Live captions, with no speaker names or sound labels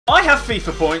I have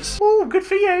FIFA points. Ooh, good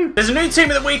for you. There's a new team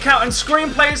of the week out and screen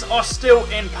players are still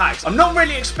in packs. I'm not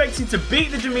really expecting to beat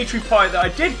the Dimitri Payet that I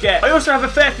did get. I also have a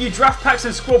fair few draft packs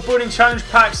and squad building challenge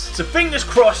packs. So fingers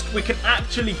crossed we can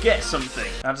actually get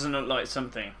something. That doesn't look like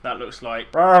something. That looks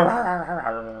like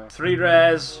 3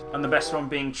 rares and the best one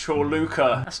being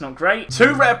Chorluka. That's not great.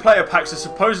 2 rare player packs are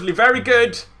supposedly very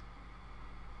good.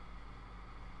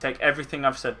 Take everything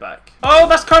I've said back. Oh,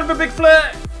 that's kind of a big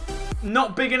flare.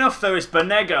 Not big enough though, it's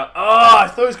Banega. Oh, I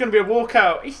thought it was going to be a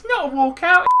walkout. It's not a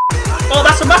walkout. Oh,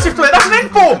 that's a massive flare. That's an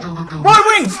inform. Right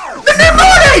wing. The new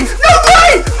money. No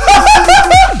way.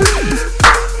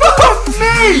 Fuck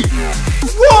me.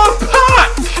 What a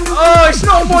pack. Oh, it's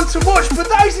not one to watch, but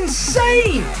that is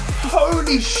insane.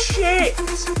 Holy shit.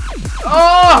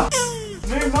 Oh,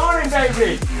 new money,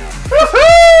 baby.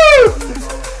 Woohoo.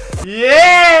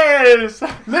 Yes!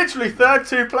 Literally third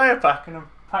 2-player pack and a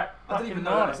pack. I didn't even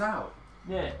know that was out.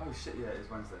 Yeah. Oh shit, yeah, it's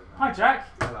Wednesday. Hi Jack.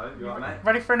 Hello, you alright, mate?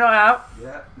 Ready for a night out?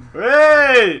 Yeah.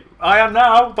 Hey! I am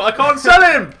now, but I can't sell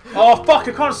him! Oh fuck,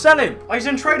 I can't sell him! Oh, he's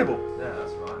untradeable. Yeah,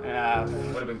 that's right. Yeah.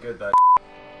 Would have been good though.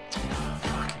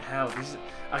 Fucking hell, this is...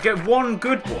 I get one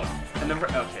good one, and then...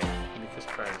 Okay, Lucas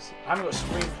Perez. I haven't got a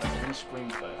screenplay, I'm going to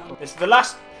screenplay. This is the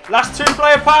last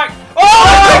 2-player pack!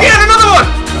 Oh! Again, another one!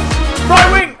 Right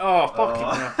wing! Oh, fucking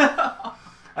hell.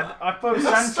 I thought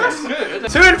Sanchez. That's good.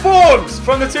 2 informs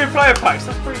from the 2-player packs.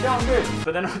 That's pretty damn good.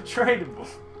 But they're not tradable.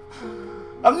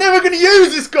 I'm never going to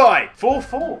use this guy.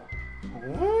 4-4.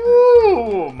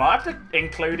 Ooh, might have to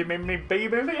include him in my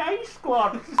BBVA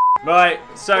squad. Right,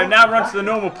 so now we're on to the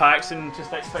normal packs and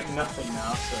just expect nothing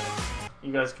now. So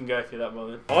you guys can go if you're that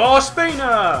bothered. Oh,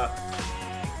 Spina!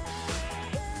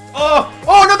 Oh,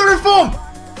 another inform!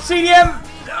 CDM!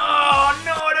 Oh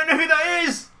no, I don't know who that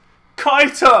is!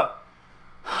 Kaita!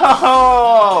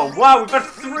 Oh wow, we've had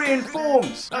 3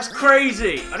 informs! That's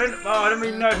crazy! I don't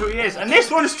even know who he is. And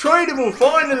this one's tradable,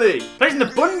 finally! Plays in the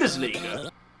Bundesliga.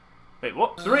 Wait,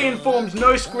 what? 3 informs,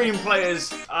 no screen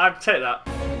players. I'd take that.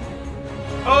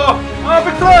 Oh,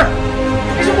 big flare!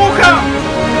 He's a walkout!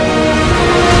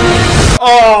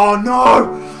 Oh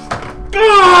no!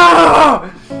 Ah!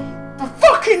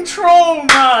 Fucking troll,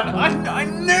 man! I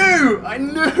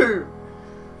knew!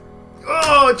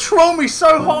 Oh, troll me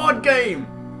so hard, game!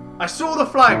 I saw the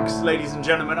flags, ladies and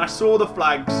gentlemen. I saw the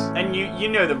flags. And you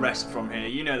know the rest from here.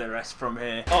 You know the rest from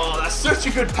here. Oh, that's such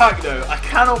a good pack, though. I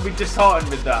cannot be disheartened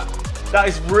with that. That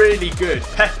is really good.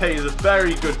 Pepe is a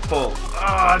very good pull. Oh,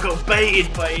 I got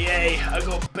baited by EA. I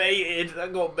got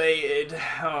baited.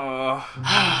 Oh.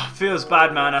 Feels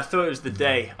bad, man. I thought it was the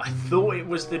day.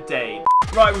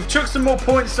 Right, we've chucked some more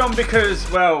points on because,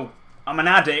 well, I'm an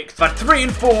addict. I've had 3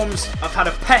 informs. I've had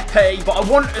a Pepe, but I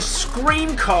want a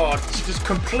screen card to just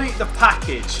complete the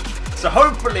package. So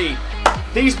hopefully,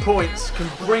 these points can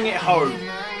bring it home.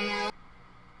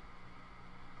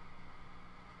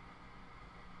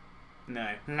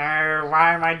 No,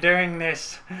 why am I doing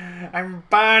this? I'm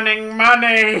burning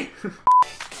money!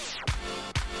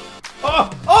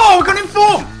 Oh, we got an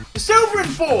inform! A silver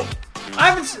inform!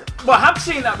 I have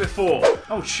seen that before.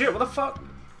 Oh shit, what the fuck?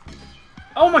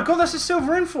 Oh my god, that's a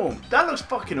silver inform. That looks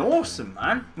fucking awesome,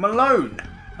 man. Malone.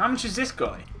 How much is this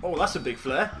guy? Oh, that's a big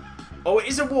flare. Oh, it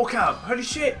is a walkout. Holy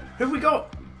shit. Who have we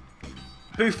got?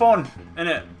 Buffon,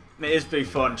 innit? It is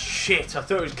Buffon. Shit, I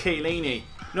thought it was Chiellini.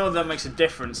 Not that makes a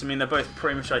difference. I mean, they're both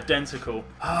pretty much identical.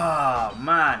 Ah,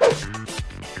 man.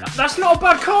 That's not a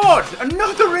bad card.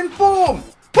 Another inform.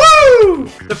 Woo!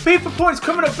 The FIFA points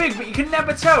coming up big, but you can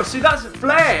never tell. See, that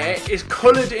flare is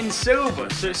coloured in silver,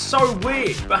 so it's so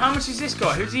weird. But how much is this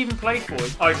guy? Who's he even played for?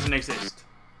 Oh, he doesn't exist.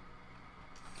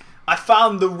 I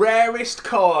found the rarest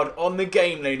card on the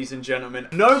game, ladies and gentlemen.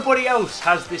 Nobody else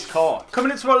has this card.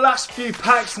 Coming into our last few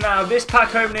packs now. This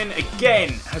pack opening, again,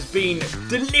 has been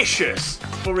delicious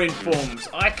for informs.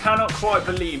 I cannot quite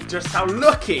believe just how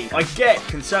lucky I get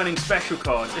concerning special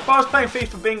cards. If I was playing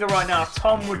FIFA Bingo right now,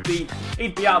 Tom would be,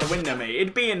 he'd be out the window, mate.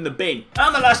 He'd be in the bin.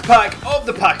 And the last pack of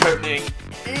the pack opening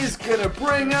is gonna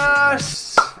bring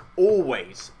us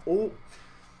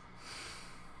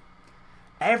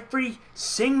every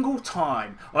single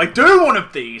time I do one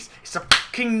of these, it's a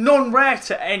fucking non-rare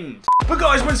to end. But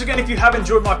guys, once again, if you have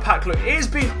enjoyed my pack look, it has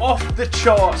been off the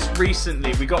charts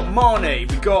recently. We got Mane,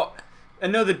 we got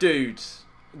another dude,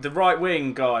 the right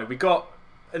wing guy, we got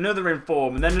another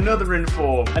inform, and then another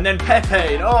inform, and then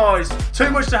Pepe, and oh, it's too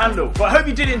much to handle. But I hope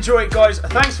you did enjoy it, guys.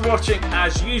 Thanks for watching,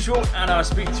 as usual, and I'll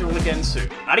speak to you all again soon.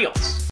 Adios.